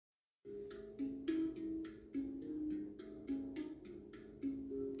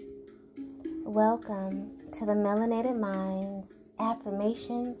Welcome to the Melanated Minds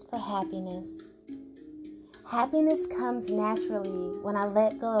Affirmations for Happiness. Happiness comes naturally when I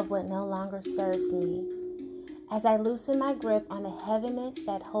let go of what no longer serves me. As I loosen my grip on the heaviness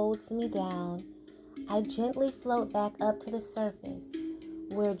that holds me down, I gently float back up to the surface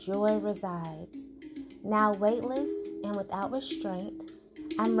where joy resides. Now weightless and without restraint,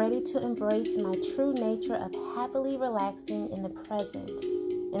 I'm ready to embrace my true nature of happily relaxing in the present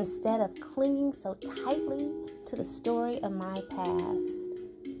instead of clinging so tightly to the story of my past.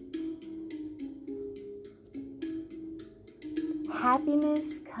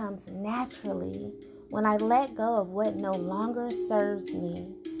 Happiness comes naturally when I let go of what no longer serves me.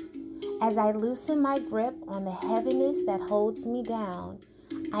 As I loosen my grip on the heaviness that holds me down,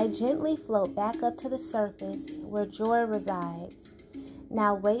 I gently float back up to the surface where joy resides.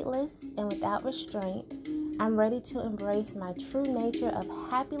 Now weightless and without restraint, I'm ready to embrace my true nature of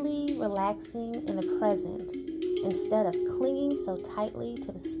happily relaxing in the present instead of clinging so tightly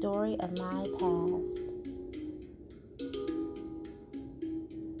to the story of my past.